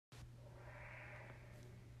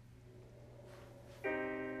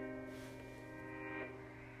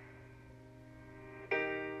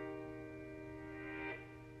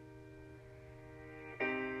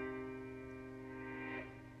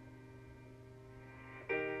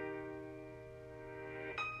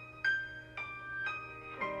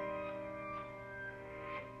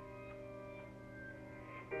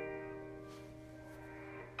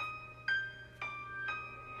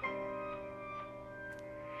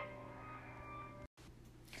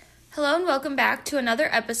Hello and welcome back to another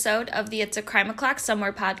episode of the It's a Crime O'Clock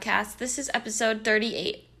Somewhere podcast. This is episode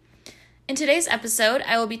 38. In today's episode,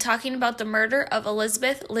 I will be talking about the murder of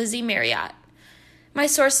Elizabeth Lizzi Marriott. My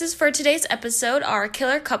sources for today's episode are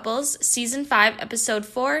Killer Couples, Season 5, Episode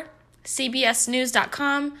 4,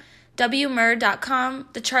 CBSNews.com, WMUR.com,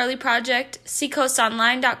 The Charlie Project,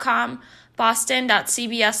 SeacoastOnline.com,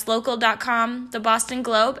 Boston.cbslocal.com, The Boston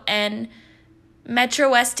Globe, and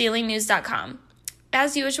MetroWestDailyNews.com.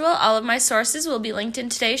 As usual, all of my sources will be linked in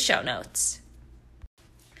today's show notes.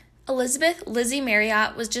 Elizabeth Lizzi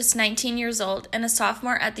Marriott was just 19 years old and a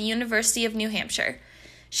sophomore at the University of New Hampshire.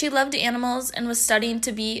 She loved animals and was studying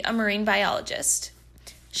to be a marine biologist.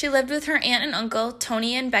 She lived with her aunt and uncle,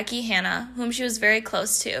 Tony and Becky Hanna, whom she was very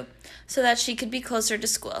close to, so that she could be closer to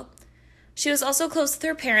school. She was also close with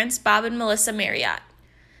her parents, Bob and Melissa Marriott.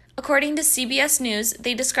 According to CBS News,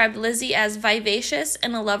 they described Lizzi as vivacious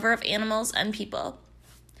and a lover of animals and people.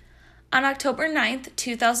 On October 9th,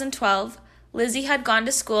 2012, Lizzi had gone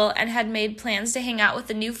to school and had made plans to hang out with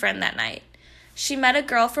a new friend that night. She met a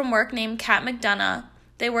girl from work named Kat McDonough.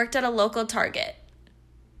 They worked at a local Target.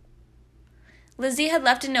 Lizzi had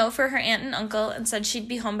left a note for her aunt and uncle and said she'd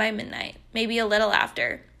be home by midnight, maybe a little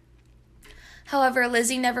after. However,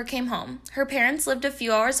 Lizzi never came home. Her parents lived a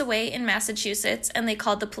few hours away in Massachusetts, and they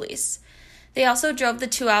called the police. They also drove the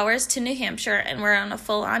 2 hours to New Hampshire and were on a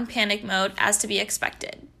full-on panic mode, as to be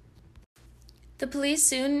expected. The police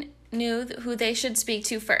soon knew who they should speak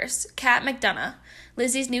to first, Kat McDonough,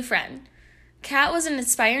 Lizzi's new friend. Kat was an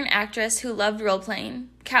aspiring actress who loved role-playing.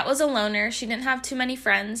 Kat was a loner, she didn't have too many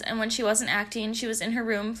friends, and when she wasn't acting, she was in her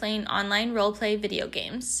room playing online role-play video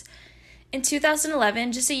games. In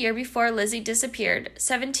 2011, just a year before Lizzi disappeared,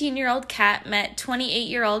 17-year-old Kat met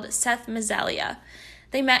 28-year-old Seth Mazzalia.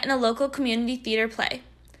 They met in a local community theater play.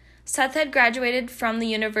 Seth had graduated from the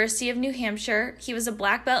University of New Hampshire. He was a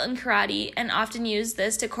black belt in karate and often used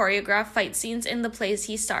this to choreograph fight scenes in the plays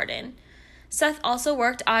he starred in. Seth also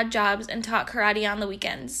worked odd jobs and taught karate on the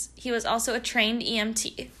weekends. He was also a trained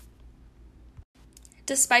EMT.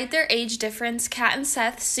 Despite their age difference, Kat and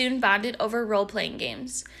Seth soon bonded over role-playing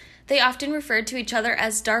games. They often referred to each other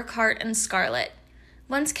as Darkheart and Scarlet.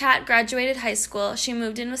 Once Kat graduated high school, she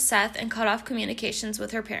moved in with Seth and cut off communications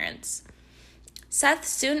with her parents. Seth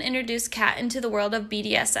soon introduced Kat into the world of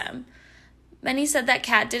BDSM. Many said that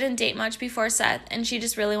Kat didn't date much before Seth, and she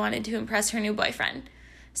just really wanted to impress her new boyfriend.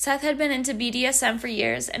 Seth had been into BDSM for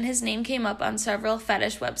years, and his name came up on several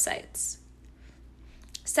fetish websites.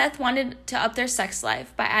 Seth wanted to up their sex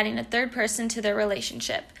life by adding a third person to their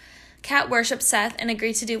relationship. Kat worshipped Seth and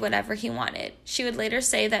agreed to do whatever he wanted. She would later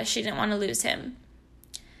say that she didn't want to lose him.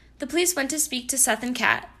 The police went to speak to Seth and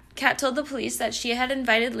Kat. Kat told the police that she had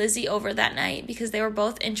invited Lizzi over that night because they were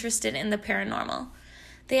both interested in the paranormal.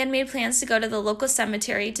 They had made plans to go to the local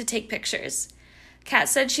cemetery to take pictures. Kat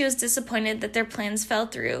said she was disappointed that their plans fell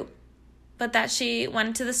through, but that she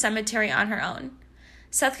went to the cemetery on her own.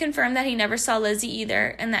 Seth confirmed that he never saw Lizzi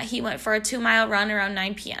either and that he went for a 2-mile run around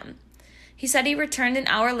 9 p.m. He said he returned an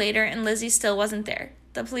hour later and Lizzi still wasn't there.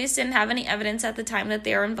 The police didn't have any evidence at the time that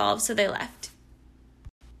they were involved, so they left.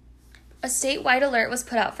 A statewide alert was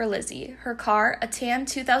put out for Lizzi. Her car, a tan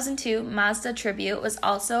 2002 Mazda Tribute, was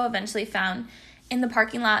also eventually found in the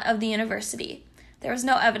parking lot of the university. There was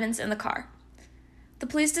no evidence in the car. The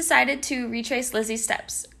police decided to retrace Lizzi's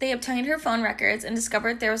steps. They obtained her phone records and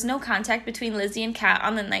discovered there was no contact between Lizzi and Kat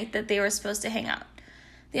on the night that they were supposed to hang out.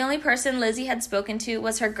 The only person Lizzi had spoken to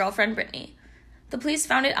was her girlfriend, Brittany. The police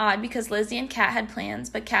found it odd because Lizzi and Kat had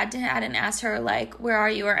plans, but Kat hadn't asked her, where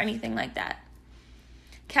are you, or anything like that.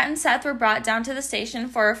 Kat and Seth were brought down to the station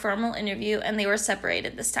for a formal interview, and they were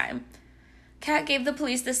separated this time. Kat gave the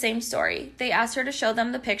police the same story. They asked her to show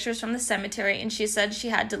them the pictures from the cemetery, and she said she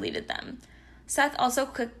had deleted them. Seth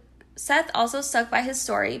also stuck by his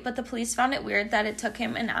story, but the police found it weird that it took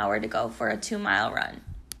him an hour to go for a 2-mile run.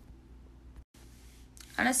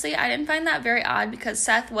 Honestly, I didn't find that very odd because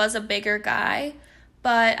Seth was a bigger guy,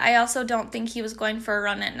 but I also don't think he was going for a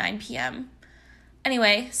run at 9 p.m.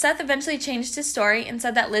 Anyway, Seth eventually changed his story and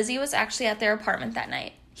said that Lizzi was actually at their apartment that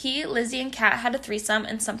night. He, Lizzi, and Kat had a threesome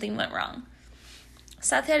and something went wrong.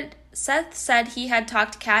 Seth said he had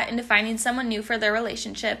talked Kat into finding someone new for their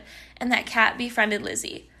relationship and that Kat befriended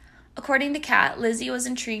Lizzi. According to Kat, Lizzi was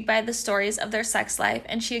intrigued by the stories of their sex life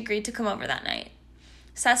and she agreed to come over that night.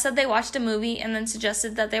 Seth said they watched a movie and then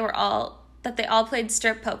suggested that they all played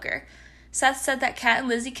strip poker. Seth said that Kat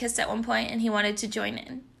and Lizzi kissed at one point and he wanted to join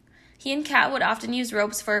in. He and Kat would often use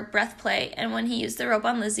ropes for breath play, and when he used the rope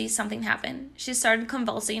on Lizzi, something happened. She started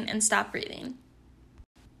convulsing and stopped breathing.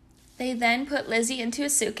 They then put Lizzi into a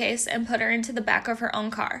suitcase and put her into the back of her own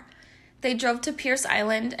car. They drove to Pierce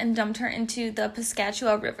Island and dumped her into the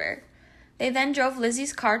Piscataqua River. They then drove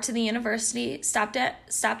Lizzi's car to the university,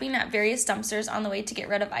 stopping at various dumpsters on the way to get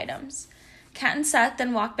rid of items. Kat and Seth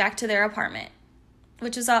then walked back to their apartment,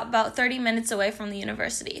 which was about 30 minutes away from the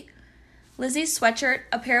university. Lizzi's sweatshirt,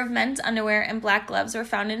 a pair of men's underwear, and black gloves were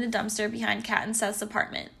found in a dumpster behind Kat and Seth's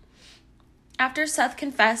apartment. After Seth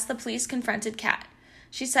confessed, the police confronted Kat.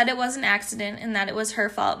 She said it was an accident and that it was her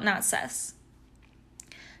fault, not Seth's.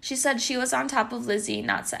 She said she was on top of Lizzi,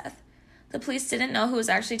 not Seth. The police didn't know who was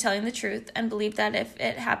actually telling the truth and believed that if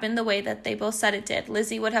it happened the way that they both said it did,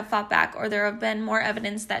 Lizzi would have fought back or there would have been more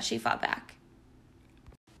evidence that she fought back.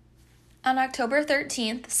 On October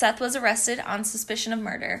 13th, Seth was arrested on suspicion of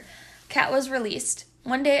murder. Kat was released.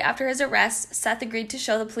 One day after his arrest, Seth agreed to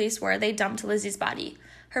show the police where they dumped Lizzi's body.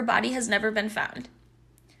 Her body has never been found.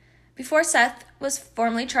 Before Seth was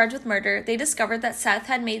formally charged with murder, they discovered that Seth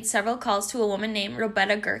had made several calls to a woman named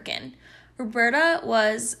Roberta Gherkin. Roberta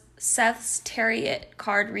was Seth's tarot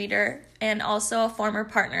card reader and also a former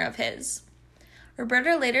partner of his.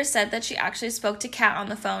 Roberta later said that she actually spoke to Kat on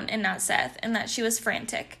the phone and not Seth, and that she was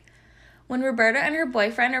frantic. When Roberta and her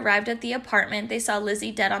boyfriend arrived at the apartment, they saw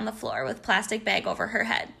Lizzi dead on the floor with a plastic bag over her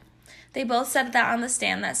head. They both said that on the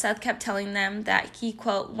stand that Seth kept telling them that he,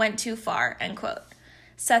 quote, went too far, end quote.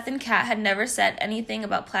 Seth and Kat had never said anything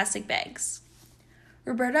about plastic bags.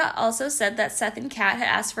 Roberta also said that Seth and Kat had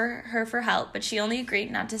asked her for help, but she only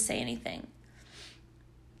agreed not to say anything.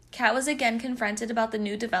 Kat was again confronted about the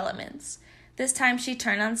new developments. This time she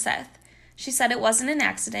turned on Seth. She said it wasn't an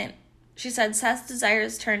accident. She said Seth's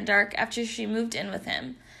desires turned dark after she moved in with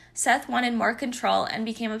him. Seth wanted more control and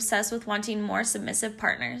became obsessed with wanting more submissive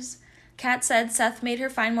partners. Kat said Seth made her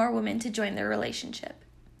find more women to join their relationship.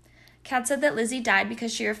 Kat said that Lizzi died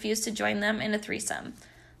because she refused to join them in a threesome.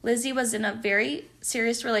 Lizzi was in a very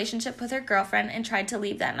serious relationship with her girlfriend and tried to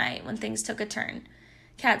leave that night when things took a turn.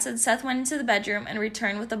 Kat said Seth went into the bedroom and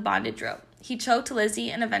returned with a bondage rope. He choked Lizzi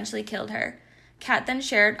and eventually killed her. Kat then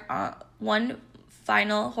shared one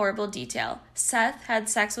final horrible detail. Seth had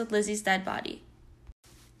sex with Lizzi's dead body.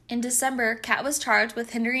 In December, Kat was charged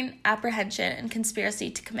with hindering apprehension and conspiracy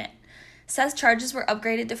to commit. Seth's charges were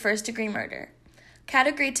upgraded to first-degree murder. Kat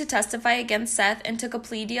agreed to testify against Seth and took a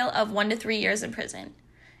plea deal of 1 to 3 years in prison.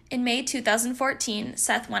 In May 2014,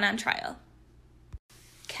 Seth went on trial.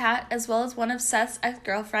 Kat, as well as one of Seth's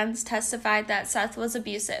ex-girlfriends, testified that Seth was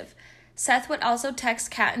abusive. Seth would also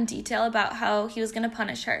text Kat in detail about how he was going to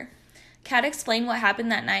punish her. Kat explained what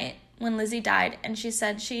happened that night when Lizzi died, and she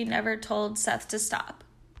said she never told Seth to stop.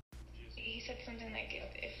 He said something like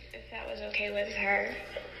if that was okay with her,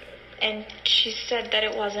 and she said that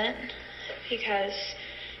it wasn't because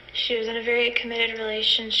she was in a very committed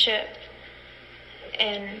relationship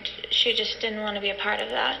and she just didn't want to be a part of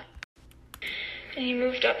that. And he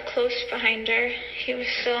moved up close behind her. He was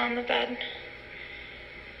still on the bed.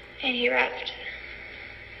 And he wrapped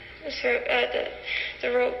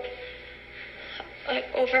the rope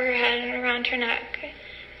over her head and around her neck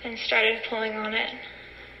and started pulling on it.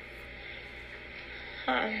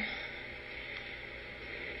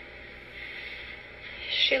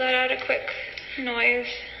 She let out a quick noise.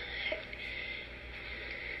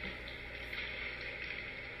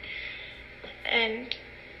 And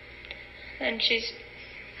then she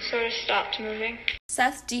sort of stopped moving.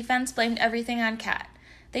 Seth's defense blamed everything on Kat.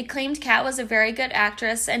 They claimed Kat was a very good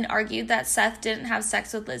actress and argued that Seth didn't have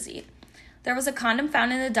sex with Lizzi. There was a condom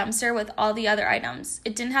found in the dumpster with all the other items.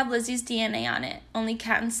 It didn't have Lizzie's DNA on it, only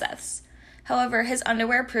Kat and Seth's. However, his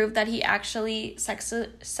underwear proved that he actually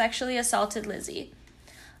sexually assaulted Lizzi.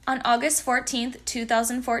 On August 14th,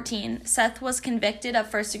 2014, Seth was convicted of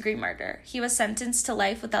first-degree murder. He was sentenced to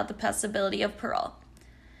life without the possibility of parole.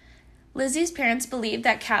 Lizzi's parents believe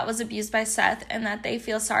that Kat was abused by Seth and that they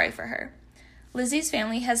feel sorry for her. Lizzi's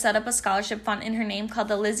family has set up a scholarship fund in her name called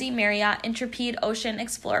the Lizzi Marriott Intrepid Ocean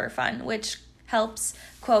Explorer Fund, which helps,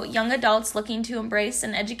 quote, young adults looking to embrace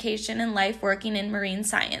an education and life working in marine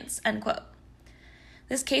science, end quote.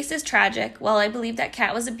 This case is tragic. While I believe that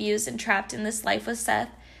Kat was abused and trapped in this life with Seth,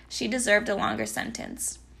 she deserved a longer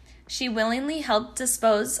sentence. She willingly helped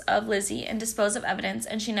dispose of Lizzi and dispose of evidence,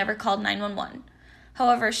 and she never called 911.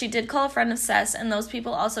 However, she did call a friend of Seth's, and those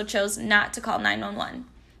people also chose not to call 911.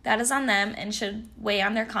 That is on them and should weigh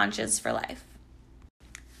on their conscience for life.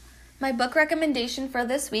 My book recommendation for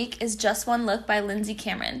this week is Just One Look by Lindsay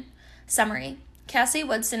Cameron. Summary. Cassie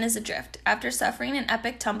Woodson is adrift. After suffering an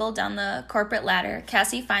epic tumble down the corporate ladder,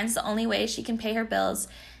 Cassie finds the only way she can pay her bills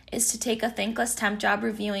is to take a thankless temp job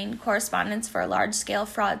reviewing correspondence for a large-scale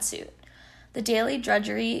fraud suit. The daily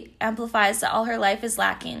drudgery amplifies that all her life is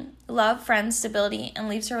lacking. love, friends, stability, and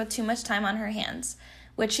leaves her with too much time on her hands,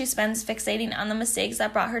 which she spends fixating on the mistakes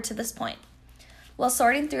that brought her to this point. While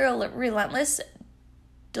sorting through a relentless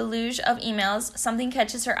deluge of emails, something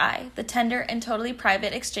catches her eye: the tender and totally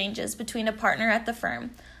private exchanges between a partner at the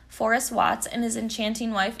firm, Forrest Watts, and his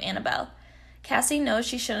enchanting wife, Annabelle. Cassie knows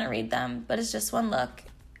she shouldn't read them, but it's just one look,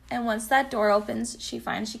 and once that door opens, she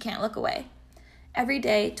finds she can't look away. Every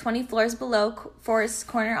day, 20 floors below Forrest's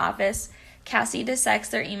corner office, Cassie dissects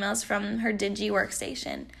their emails from her dingy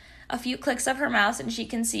workstation. A few clicks of her mouse and she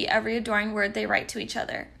can see every adoring word they write to each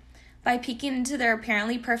other. By peeking into their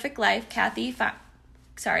apparently perfect life, Cassie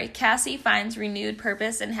finds renewed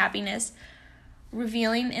purpose and happiness,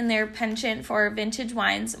 revealing in their penchant for vintage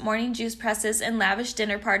wines, morning juice presses, and lavish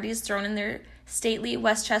dinner parties thrown in their stately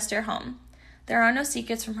Westchester home. There are no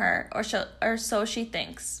secrets from her, or so she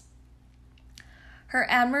thinks. Her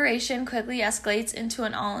admiration quickly escalates into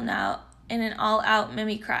an all-out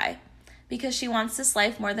mimicry, because she wants this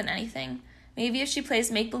life more than anything. Maybe if she plays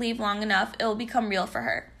make-believe long enough, it will become real for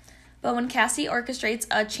her. But when Cassie orchestrates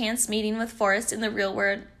a chance meeting with Forrest in the real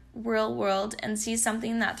world and sees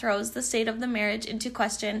something that throws the state of the marriage into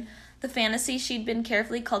question, the fantasy she'd been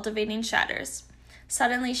carefully cultivating shatters.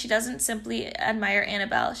 Suddenly, she doesn't simply admire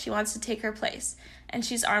Annabelle, she wants to take her place, and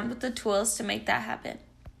she's armed with the tools to make that happen.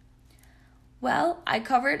 Well, I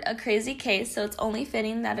covered a crazy case, so it's only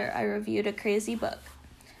fitting that I reviewed a crazy book.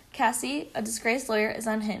 Cassie, a disgraced lawyer, is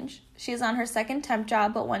unhinged. She is on her second temp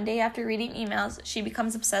job, but one day after reading emails, she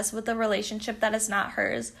becomes obsessed with a relationship that is not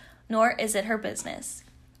hers, nor is it her business.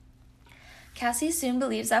 Cassie soon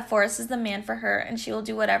believes that Forrest is the man for her, and she will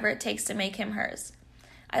do whatever it takes to make him hers.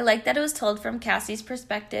 I like that it was told from Cassie's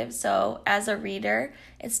perspective, so as a reader,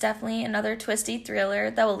 it's definitely another twisty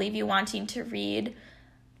thriller that will leave you wanting to read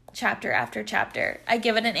chapter after chapter. I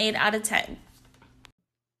give it an 8 out of 10.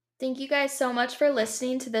 Thank you guys so much for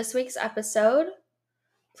listening to this week's episode.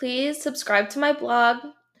 Please subscribe to my blog,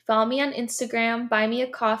 follow me on Instagram, buy me a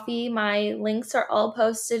coffee. My links are all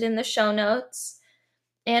posted in the show notes.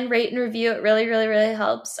 And rate and review. It really, really, really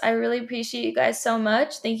helps. I really appreciate you guys so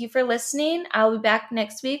much. Thank you for listening. I'll be back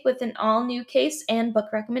next week with an all-new case and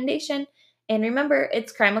book recommendation. And remember,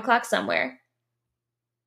 it's crime o'clock somewhere.